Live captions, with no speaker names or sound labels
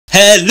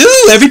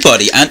Hello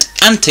everybody, and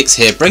Antics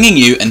here, bringing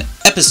you an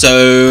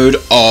episode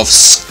of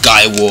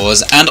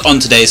Skywars. And on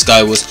today's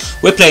Skywars,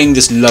 we're playing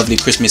this lovely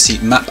Christmassy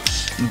map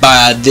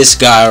by this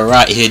guy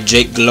right here,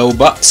 Jake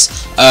Globox.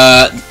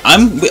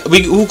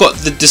 We all got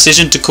the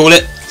decision to call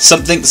it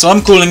something, so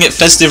I'm calling it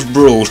Festive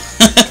Brawl.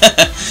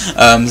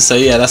 So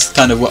yeah, that's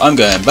kind of what I'm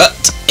going. But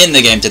in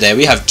the game today,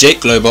 we have Jake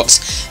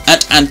Globox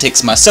and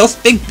Antics,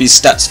 myself, Big B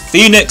Stats,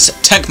 Phoenix,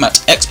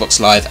 Tankmat, Xbox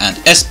Live, and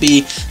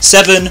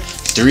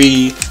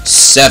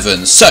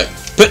SB737. So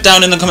put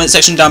down in the comment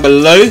section down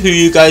below who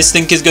you guys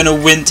think is going to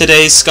win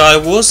today's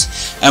Skywars,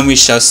 and we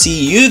shall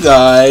see you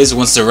guys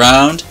once the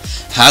round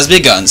has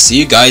begun. See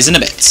you guys in a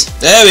bit.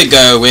 There we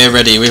go, we're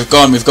ready. We've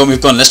gone.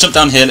 Let's jump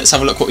down here. Let's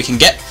have a look what we can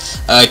get.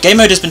 Game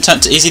mode has been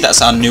turned to easy. That's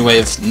our new way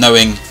of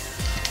knowing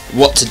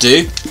what to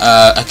do.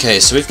 Okay,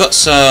 so we've got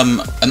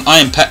an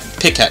iron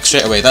pickaxe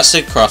straight away. That's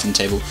the crafting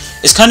table.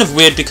 It's kind of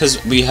weird because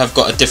we have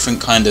got a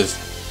different kind of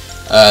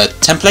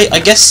template, I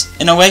guess,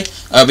 in a way.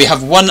 We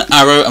have one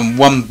arrow and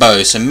one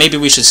bow, so maybe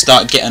we should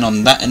start getting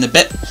on that in a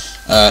bit.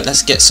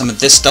 Let's get some of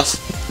this stuff.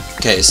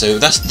 Okay, so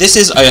this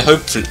is, I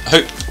hope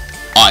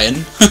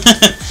iron.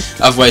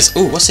 Otherwise,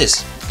 oh, what's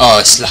this? Oh,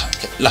 it's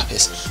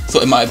lapis.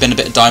 Thought it might have been a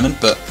bit of diamond,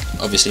 but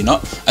obviously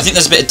not. I think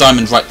there's a bit of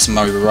diamond right to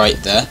my right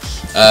there.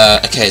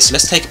 Okay, so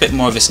let's take a bit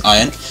more of this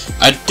iron.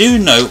 I do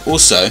know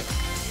also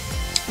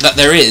that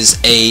there is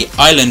a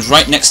island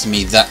right next to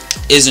me that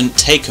isn't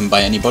taken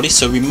by anybody,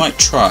 so we might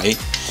try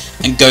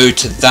and go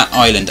to that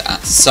island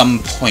at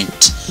some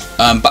point.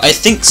 But I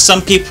think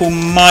some people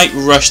might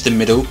rush the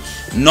middle.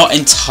 Not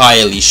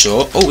entirely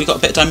sure. Oh, we got a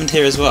bit of diamond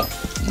here as well.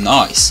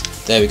 Nice.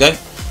 There we go.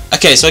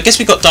 Okay, so I guess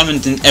we got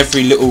diamond in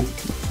every little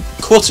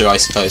quarter, I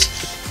suppose.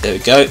 There we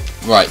go.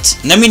 Right.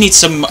 And then we need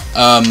some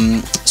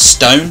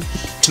stone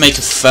to make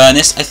a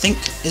furnace, I think.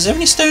 Is there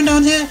any stone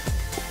down here?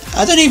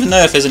 I don't even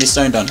know if there's any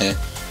stone down here.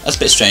 That's a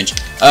bit strange.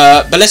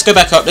 But let's go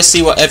back up. Let's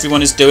see what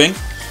everyone is doing.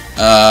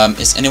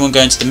 Is anyone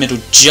going to the middle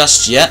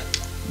just yet?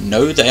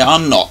 No, they are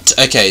not.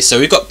 Okay, so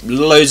we've got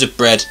loads of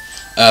bread,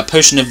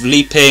 potion of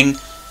leaping,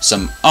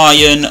 some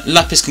iron,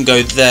 lapis can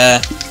go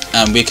there,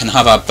 and we can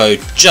have our bow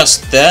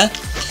just there.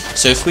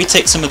 So if we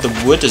take some of the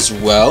wood as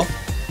well,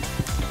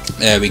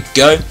 there we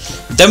go.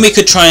 Then we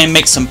could try and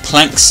make some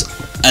planks,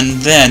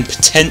 and then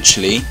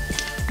potentially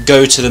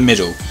go to the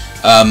middle.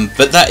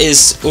 But that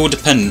is all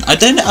dependent. I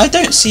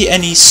don't see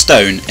any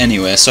stone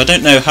anywhere, so I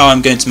don't know how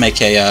I'm going to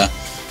make a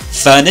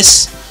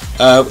furnace,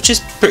 which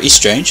is pretty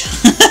strange.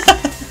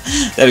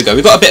 There we go.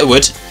 We've got a bit of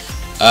wood.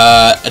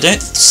 I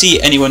don't see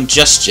anyone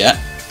just yet.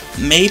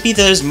 Maybe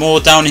there's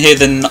more down here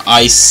than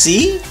I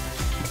see?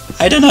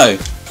 I don't know.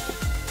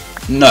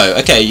 No.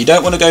 Okay, you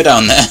don't want to go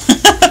down there.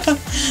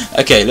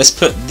 Okay, let's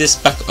put this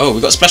back. Oh,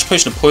 we've got a splash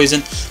potion of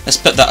poison. Let's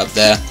put that up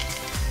there.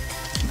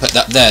 Put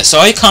that there. So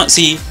I can't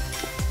see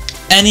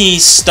any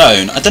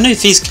stone. I don't know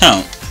if these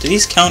count. Do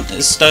these count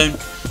as stone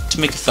to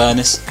make a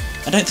furnace?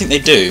 I don't think they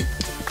do.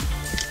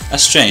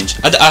 That's strange.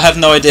 I have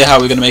no idea how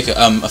we're going to make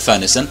a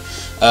furnace then.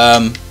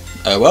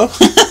 Oh well.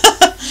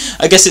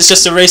 I guess it's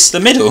just a race to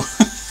the middle.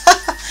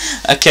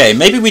 Okay,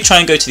 maybe we try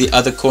and go to the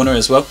other corner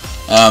as well.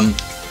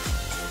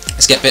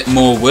 Let's get a bit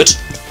more wood.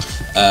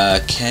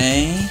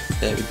 Okay,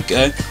 there we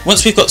go.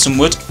 Once we've got some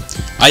wood,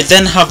 I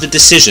then have the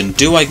decision,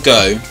 do I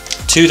go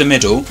to the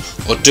middle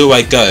or do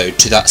I go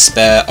to that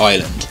spare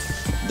island?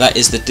 That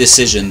is the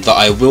decision that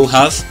I will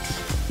have.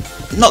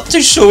 Not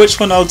too sure which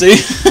one I'll do.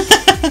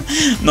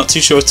 Not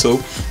too sure at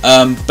all.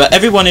 But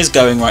everyone is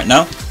going right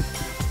now.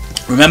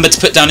 Remember to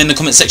put down in the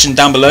comment section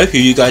down below who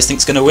you guys think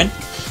is going to win.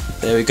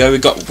 There we go.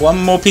 We've got one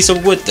more piece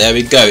of wood. There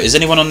we go. Is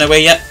anyone on their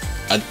way yet?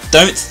 I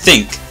don't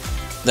think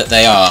that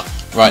they are.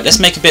 Right, let's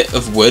make a bit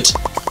of wood.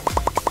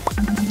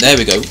 There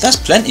we go. That's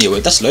plenty of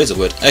wood. That's loads of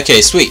wood.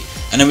 Okay, sweet.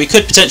 And then we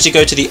could potentially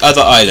go to the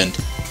other island.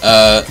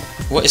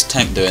 What is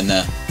Tank doing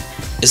there?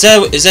 Is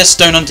there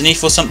stone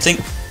underneath or something?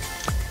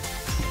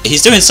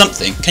 He's doing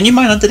something. Can you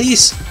mine under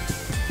these?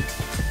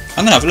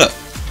 I'm gonna have a look.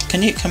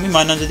 Can we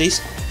mine under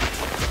these?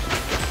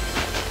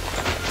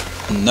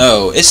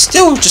 No, it's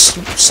still just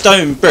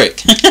stone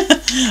brick.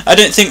 I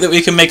don't think that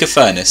we can make a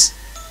furnace.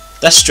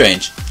 That's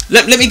strange.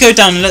 Let me go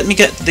down and let me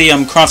get the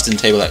crafting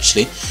table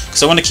actually,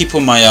 because I want to keep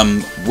all my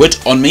wood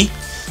on me.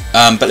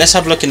 But let's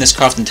have a look in this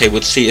crafting table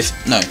to see if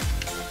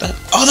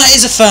oh, that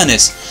is a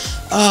furnace.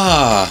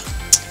 Ah,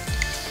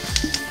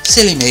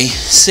 silly me.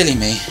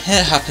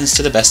 It happens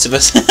to the best of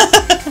us.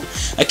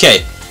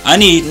 Okay, I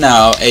need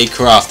now a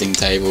crafting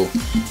table.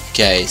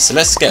 Okay, so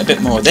let's get a bit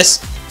more of this.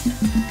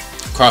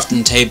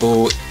 Crafting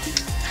table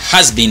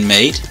has been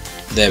made.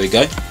 There we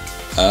go.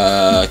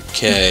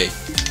 Okay.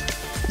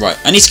 Right,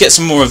 I need to get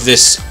some more of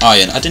this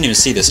iron. I didn't even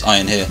see this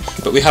iron here.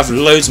 But we have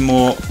loads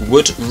more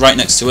wood right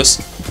next to us.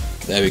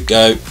 There we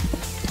go.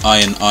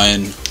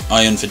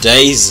 Iron for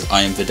days.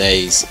 Iron for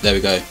days. There we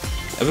go.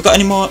 Have we got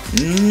any more?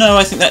 No,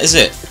 I think that is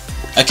it.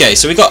 Okay,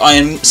 so we got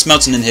iron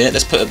smelting in here.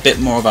 Let's put a bit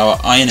more of our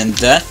iron in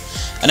there.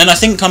 And then I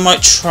think I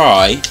might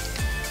try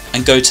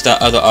and go to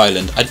that other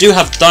island. I do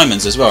have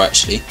diamonds as well,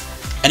 actually.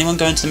 Anyone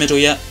going to the middle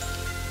yet?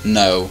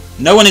 No.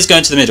 No one is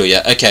going to the middle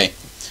yet. Okay.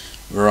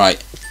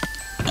 Right.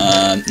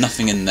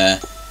 Nothing in there.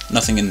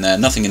 Nothing in there.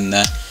 Nothing in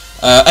there.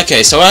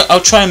 Okay, so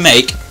I'll try and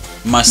make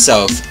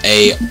myself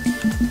a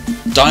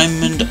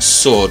diamond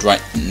sword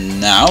right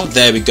now.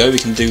 There we go. We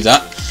can do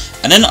that.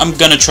 And then I'm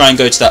going to try and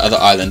go to that other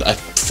island. I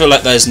feel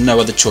like there's no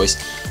other choice.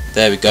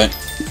 There we go.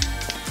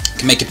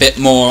 Can make a bit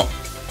more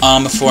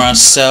armor for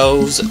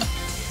ourselves.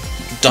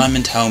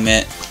 Diamond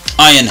helmet.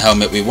 Iron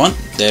helmet we want.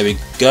 There we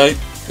go.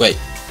 Wait,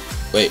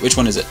 which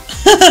one is it?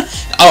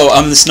 Oh,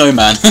 I'm the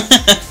snowman.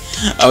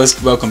 I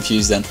was well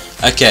confused then.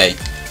 Okay,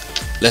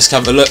 let's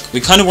have a look. We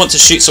kind of want to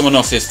shoot someone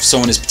off if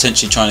someone is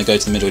potentially trying to go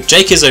to the middle.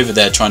 Jake is over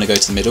there trying to go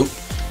to the middle.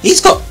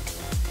 He's got...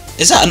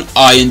 Is that an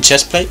iron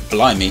chest plate?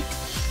 Blimey.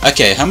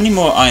 Okay, how many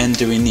more iron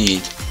do we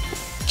need?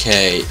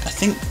 Okay, I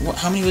think...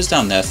 How many was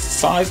down there?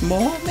 5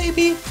 more,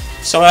 maybe?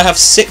 So I have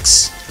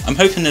 6. I'm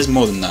hoping there's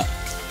more than that.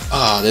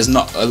 There's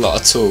not a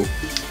lot at all.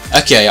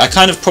 Okay, I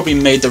kind of probably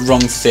made the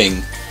wrong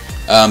thing.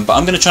 But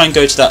I'm going to try and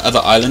go to that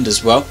other island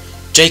as well.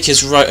 Jake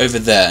is right over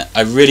there.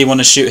 I really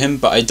want to shoot him,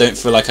 but I don't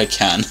feel like I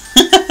can.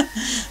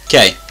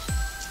 Okay,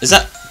 is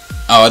that...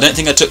 Oh, I don't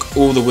think I took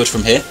all the wood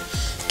from here.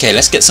 Okay,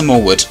 let's get some more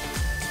wood.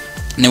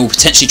 And then we'll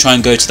potentially try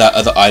and go to that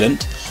other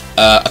island.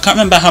 I can't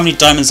remember how many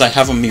diamonds I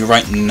have on me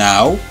right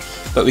now,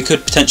 but we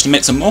could potentially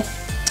make some more.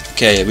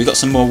 Okay, we got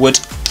some more wood.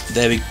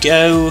 There we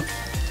go.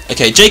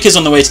 Okay, Jake is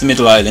on the way to the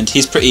middle island.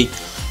 He's pretty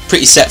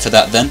set for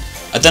that then.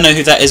 I don't know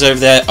who that is over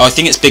there. Oh, I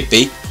think it's Big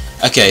B.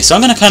 Okay, so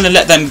I'm going to kind of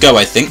let them go,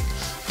 I think.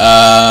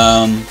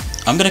 I'm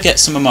going to get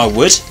some of my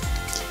wood.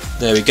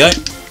 There we go.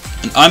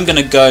 And I'm going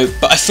to go...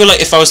 But I feel like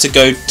if I was to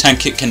go,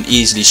 Tank can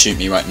easily shoot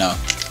me right now.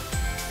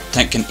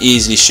 Tank can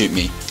easily shoot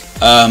me.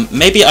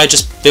 Maybe I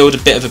just build a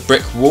bit of a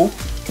brick wall.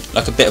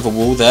 Like a bit of a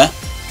wall there.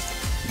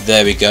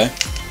 There we go.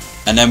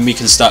 And then we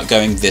can start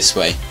going this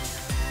way.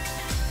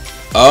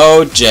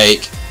 Oh,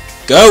 Jake.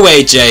 Go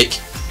away, Jake.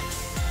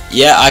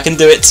 Yeah, I can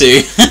do it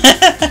too.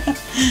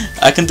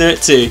 I can do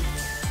it too.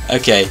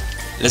 Okay,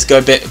 let's go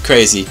a bit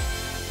crazy.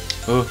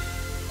 Oh.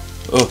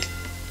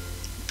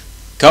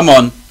 Come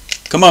on.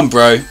 Come on,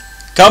 bro.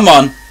 Come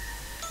on.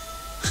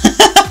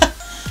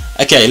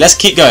 Okay, let's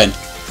keep going.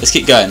 Let's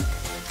keep going.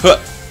 Go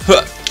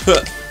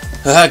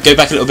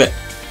back a little bit.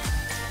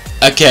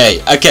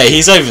 Okay,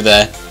 he's over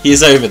there. He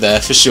is over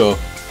there for sure.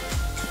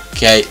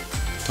 Okay,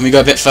 can we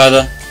go a bit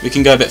further? We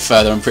can go a bit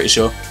further, I'm pretty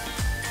sure.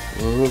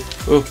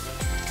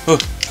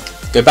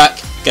 Go back.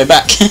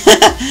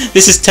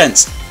 This is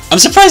tense. I'm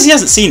surprised he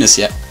hasn't seen us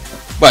yet.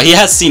 Well, he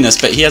has seen us,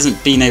 but he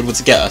hasn't been able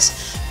to get us.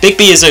 Big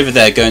B is over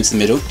there, going to the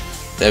middle.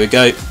 There we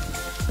go.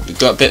 We've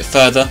got a bit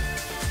further.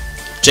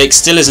 Jake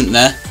still isn't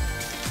there.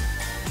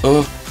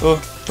 Oh,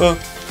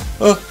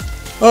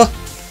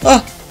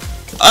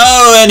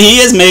 and he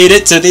has made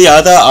it to the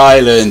other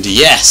island.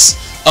 Yes.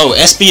 Oh,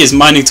 SB is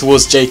mining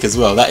towards Jake as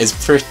well. That is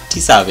pretty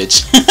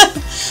savage.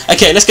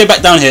 Okay, let's go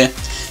back down here.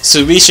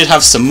 So we should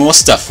have some more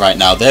stuff right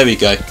now. There we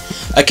go.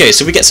 Okay,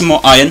 so we get some more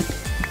iron.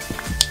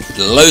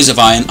 Loads of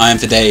iron. Iron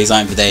for days,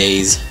 iron for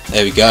days.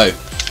 There we go.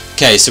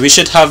 Okay, so we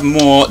should have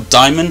more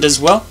diamond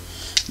as well.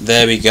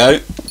 There we go.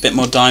 A bit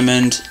more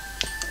diamond.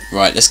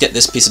 Right, let's get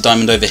this piece of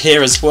diamond over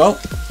here as well.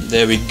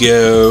 There we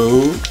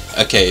go.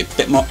 Okay, a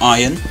bit more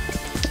iron.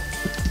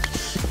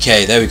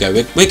 Okay, there we go.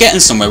 We're getting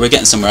somewhere. We're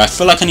getting somewhere. I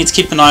feel like I need to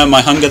keep an eye on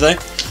my hunger though.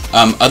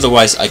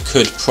 Otherwise, I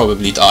could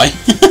probably die.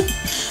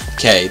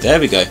 Okay, there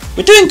we go.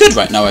 We're doing good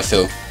right now, I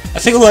feel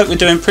like we're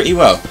doing pretty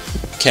well.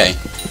 Okay,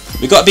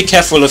 we got to be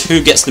careful of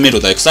who gets the middle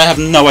though, because I have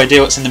no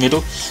idea what's in the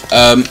middle.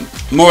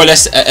 More or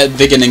less at the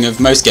beginning of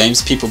most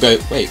games, people go,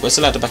 wait, where's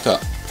the ladder back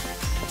up?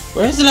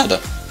 Where is the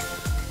ladder?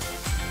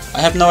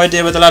 I have no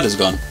idea where the ladder's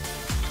gone.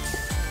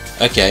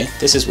 Okay,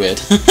 this is weird.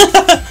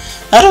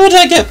 How did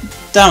I get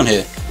down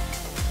here?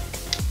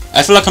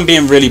 I feel like I'm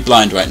being really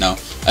blind right now.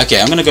 Okay,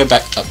 I'm going to go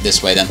back up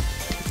this way then.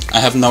 I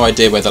have no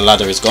idea where the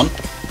ladder has gone.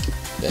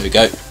 There we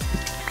go.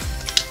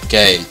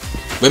 Okay,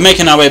 we're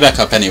making our way back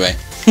up anyway.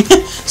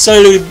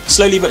 slowly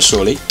but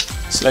surely.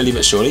 Slowly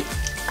but surely.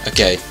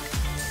 Okay.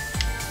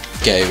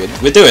 Okay,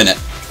 we're doing it.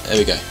 There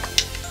we go.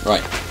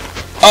 Right.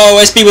 Oh,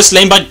 SB was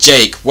slain by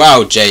Jake.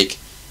 Wow, Jake.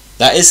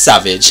 That is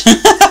savage.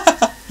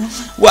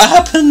 What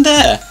happened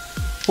there?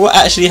 What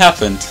actually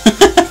happened?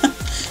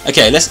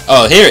 Okay, let's...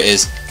 Oh, here it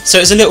is. So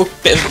it's a little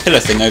bit of a pillar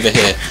thing over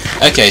here.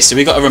 Okay, so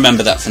we got to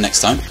remember that for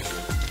next time.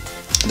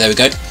 There we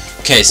go.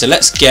 Okay, so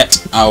let's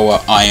get our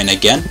iron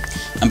again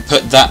and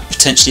put that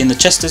potentially in the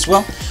chest as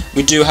well.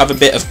 We do have a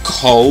bit of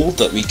coal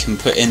that we can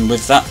put in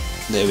with that.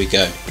 There we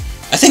go.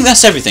 I think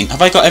that's everything.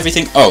 Have I got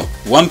everything? Oh,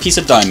 one piece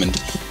of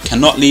diamond.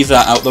 Cannot leave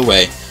that out the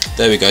way.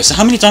 There we go. So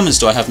how many diamonds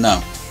do I have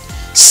now?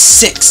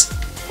 6.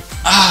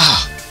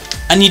 Ah,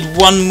 I need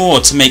one more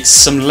to make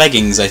some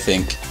leggings, I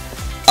think.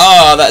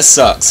 Ah, that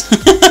sucks.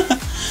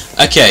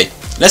 Okay,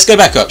 let's go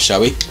back up,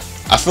 shall we?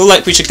 I feel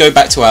like we should go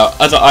back to our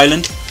other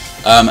island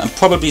and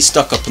probably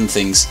stock up on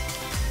things.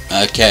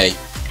 Okay.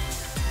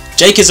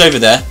 Jake is over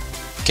there.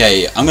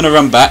 Okay, I'm going to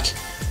run back.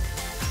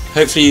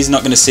 Hopefully he's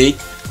not going to see.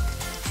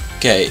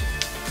 Okay.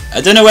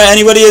 I don't know where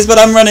anybody is, but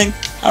I'm running.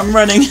 I'm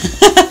running. Okay.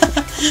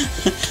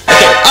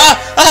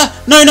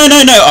 No.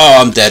 Oh,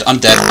 I'm dead.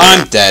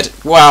 I'm dead.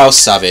 Wow,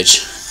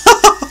 savage.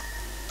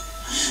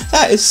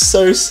 That is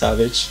so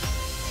savage.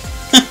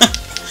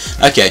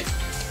 Okay,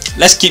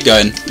 let's keep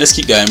going. Let's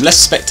keep going.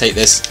 Let's spectate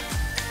this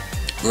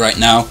right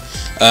now.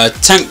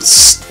 Tank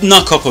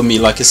snuck up on me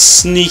like a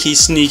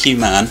sneaky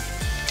man.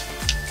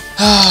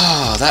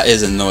 Ah, that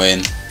is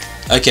annoying.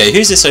 Okay,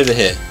 who's this over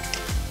here?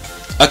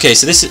 Okay,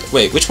 so this is...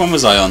 Wait, which one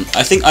was I on?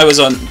 I think I was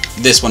on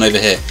this one over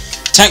here.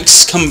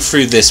 Tanks come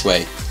through this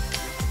way.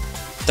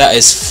 That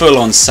is full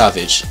on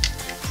savage.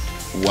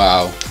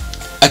 Wow.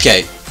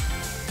 Okay.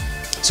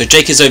 So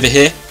Jake is over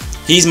here.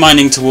 He's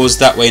mining towards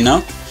that way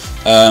now.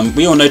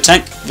 We all know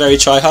Tank. Very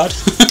try hard.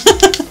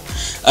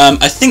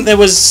 I think there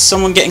was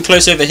someone getting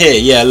close over here.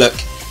 Yeah, look.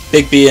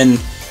 Big B and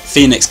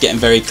Phoenix getting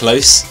very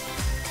close.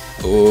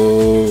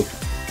 Oh.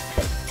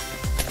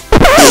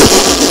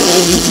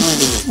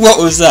 What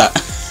was that?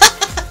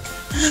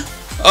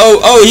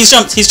 Oh, he's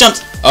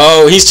jumped.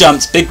 Oh, he's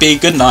jumped. Big B,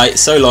 good night.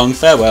 So long,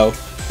 farewell.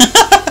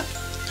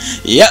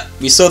 Yep,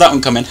 we saw that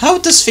one coming. How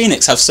does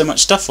Phoenix have so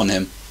much stuff on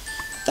him?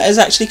 That is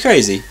actually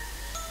crazy.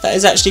 That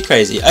is actually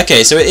crazy.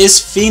 Okay, so it is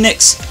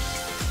Phoenix,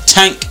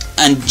 Tank,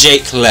 and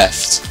Jake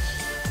left.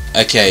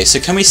 Okay, so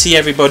can we see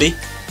everybody?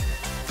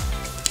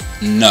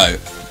 No.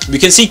 We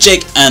can see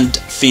Jake and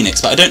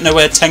Phoenix, but I don't know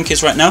where Tank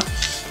is right now.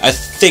 I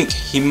think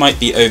he might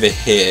be over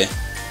here,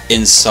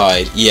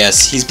 inside.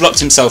 Yes, he's blocked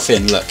himself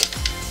in, look.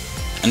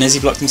 And has he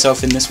blocked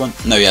himself in this one?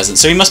 No, he hasn't.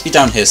 So he must be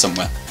down here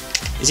somewhere.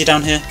 Is he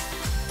down here?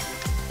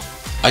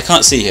 I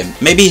can't see him.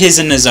 Maybe he's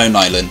in his own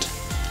island.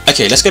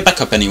 Okay, let's go back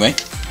up anyway.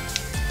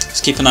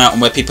 Let's keep an eye out on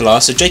where people are.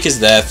 So Jake is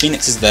there,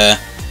 Phoenix is there,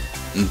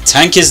 and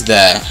Tank is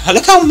there.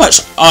 Look how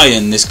much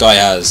iron this guy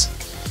has.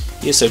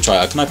 He is so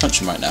try-hard. Can I punch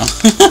him right now?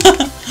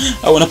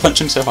 I want to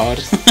punch him so hard.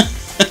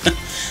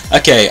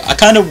 Okay, I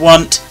kind of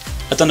want...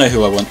 I don't know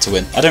who I want to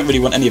win. I don't really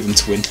want any of them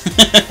to win.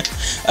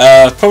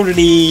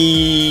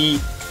 Probably...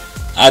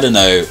 I don't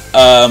know.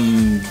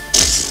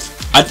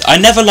 I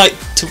never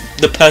liked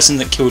the person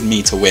that killed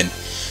me to win.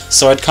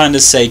 So I'd kind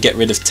of say get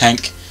rid of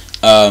Tank.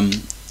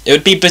 It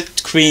would be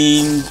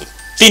between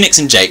Phoenix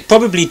and Jake.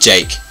 Probably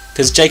Jake,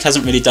 because Jake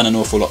hasn't really done an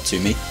awful lot to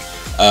me.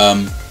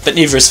 But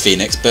neither is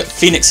Phoenix. But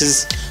Phoenix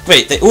is...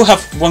 Wait, they all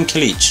have 1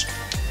 kill each.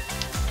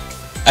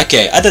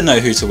 Okay, I don't know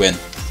who to win.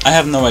 I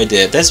have no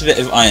idea. There's a bit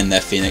of iron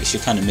there, Phoenix.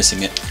 You're kind of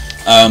missing it.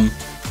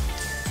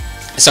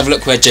 Let's have a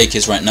look where Jake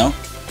is right now.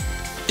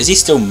 Is he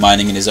still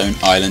mining in his own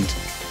island?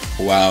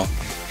 Wow.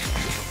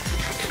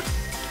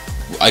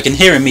 I can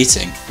hear him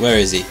eating. Where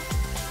is he?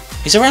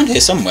 He's around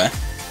here somewhere.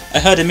 I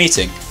heard him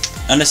eating.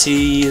 Unless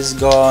he is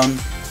gone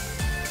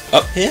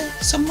up here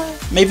somewhere?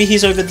 Maybe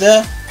he's over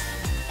there?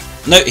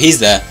 No, he's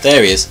there.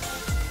 There he is.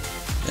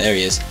 There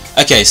he is.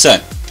 Okay, so.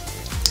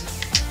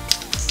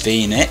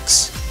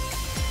 Phoenix.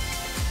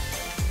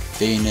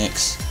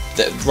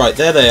 Right,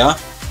 there they are.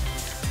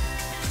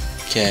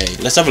 Okay,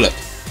 let's have a look.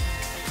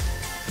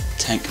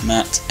 Tank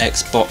Matt,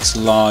 Xbox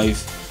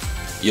Live.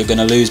 You're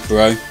gonna lose,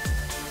 bro.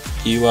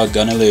 You are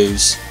gonna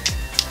lose.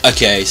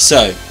 Okay,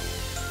 so.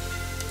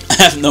 I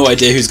have no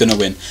idea who's gonna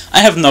win. I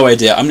have no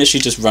idea. I'm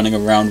literally just running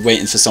around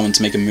waiting for someone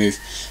to make a move.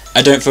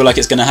 I don't feel like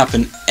it's gonna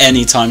happen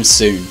anytime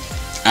soon.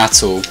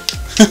 At all.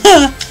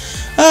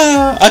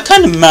 I'm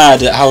kind of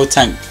mad at how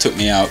Tank took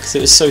me out because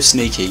it was so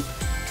sneaky.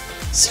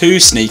 Too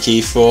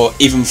sneaky for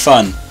even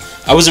fun.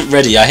 I wasn't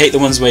ready. I hate the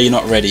ones where you're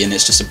not ready and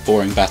it's just a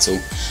boring battle.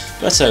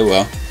 But oh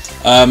well.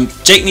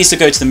 Jake needs to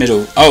go to the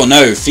middle. Oh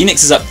no,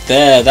 Phoenix is up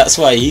there. That's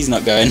why he's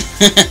not going.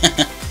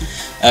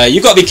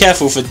 You've got to be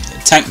careful for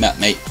Tank Matt,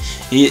 mate.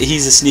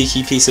 He's a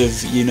sneaky piece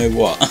of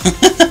you-know-what.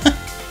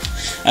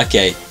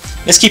 Okay,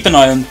 let's keep an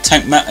eye on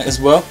Tank Matt as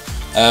well.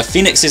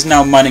 Phoenix is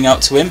now mining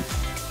out to him.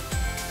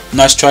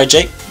 Nice try,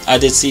 Jake. I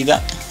did see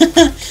that.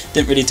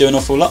 Didn't really do an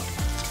awful lot.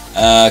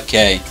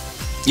 Okay.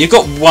 You've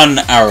got 1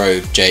 arrow,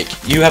 Jake.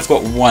 You have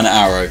got 1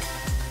 arrow.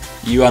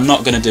 You are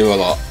not going to do a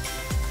lot.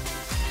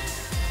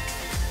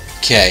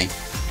 Okay.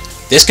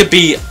 This could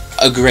be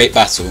a great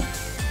battle.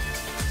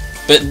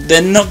 But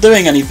they're not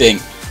doing anything.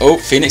 Oh,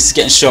 Phoenix is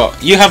getting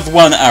shot. You have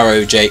 1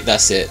 arrow, Jake.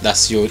 That's it.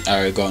 That's your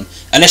arrow gone.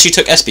 Unless you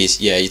took SPs.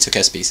 Yeah, you took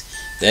SPs.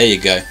 There you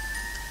go.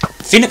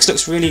 Phoenix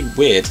looks really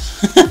weird.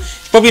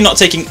 Probably not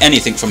taking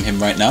anything from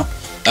him right now.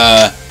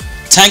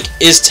 Tank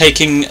is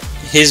taking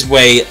his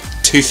way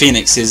to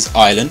Phoenix's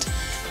island.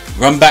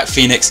 Run back,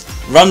 Phoenix.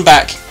 Run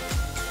back.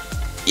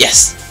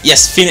 Yes.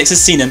 Yes, Phoenix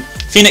has seen him.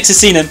 Phoenix has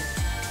seen him.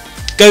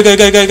 Go, go,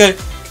 go, go, go.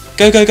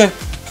 Go, go, go.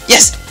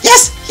 Yes.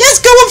 Yes. Yes.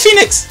 Go on,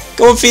 Phoenix.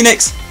 Go on,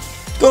 Phoenix.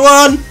 Go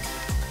on.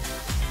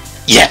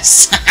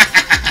 Yes.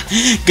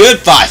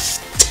 Goodbye,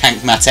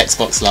 Tank Matt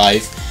Xbox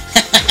Live.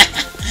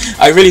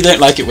 I really don't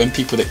like it when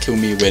people that kill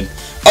me win.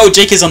 Oh,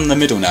 Jake is on the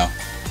middle now.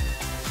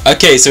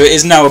 Okay, so it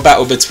is now a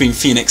battle between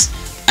Phoenix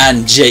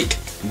and Jake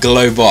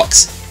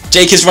Globox.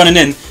 Jake is running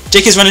in.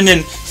 Jake is running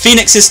in.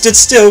 Phoenix is stood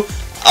still.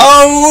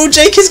 Oh,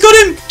 Jake has got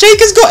him. Jake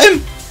has got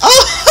him.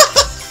 Oh,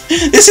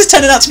 this is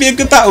turning out to be a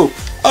good battle.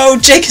 Oh,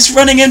 Jake is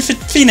running in for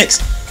Phoenix.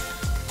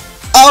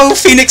 Oh,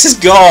 Phoenix is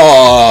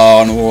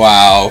gone.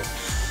 Wow.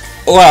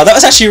 Wow, that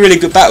was actually a really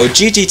good battle.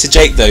 GG to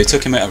Jake though,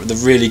 took him out with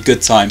a really good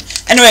time.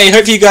 Anyway,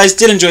 hope you guys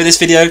did enjoy this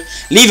video.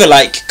 Leave a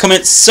like,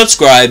 comment,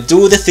 subscribe,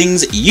 do all the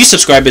things you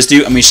subscribers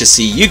do, and we shall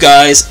see you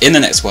guys in the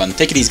next one.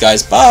 Take it easy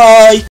guys, bye!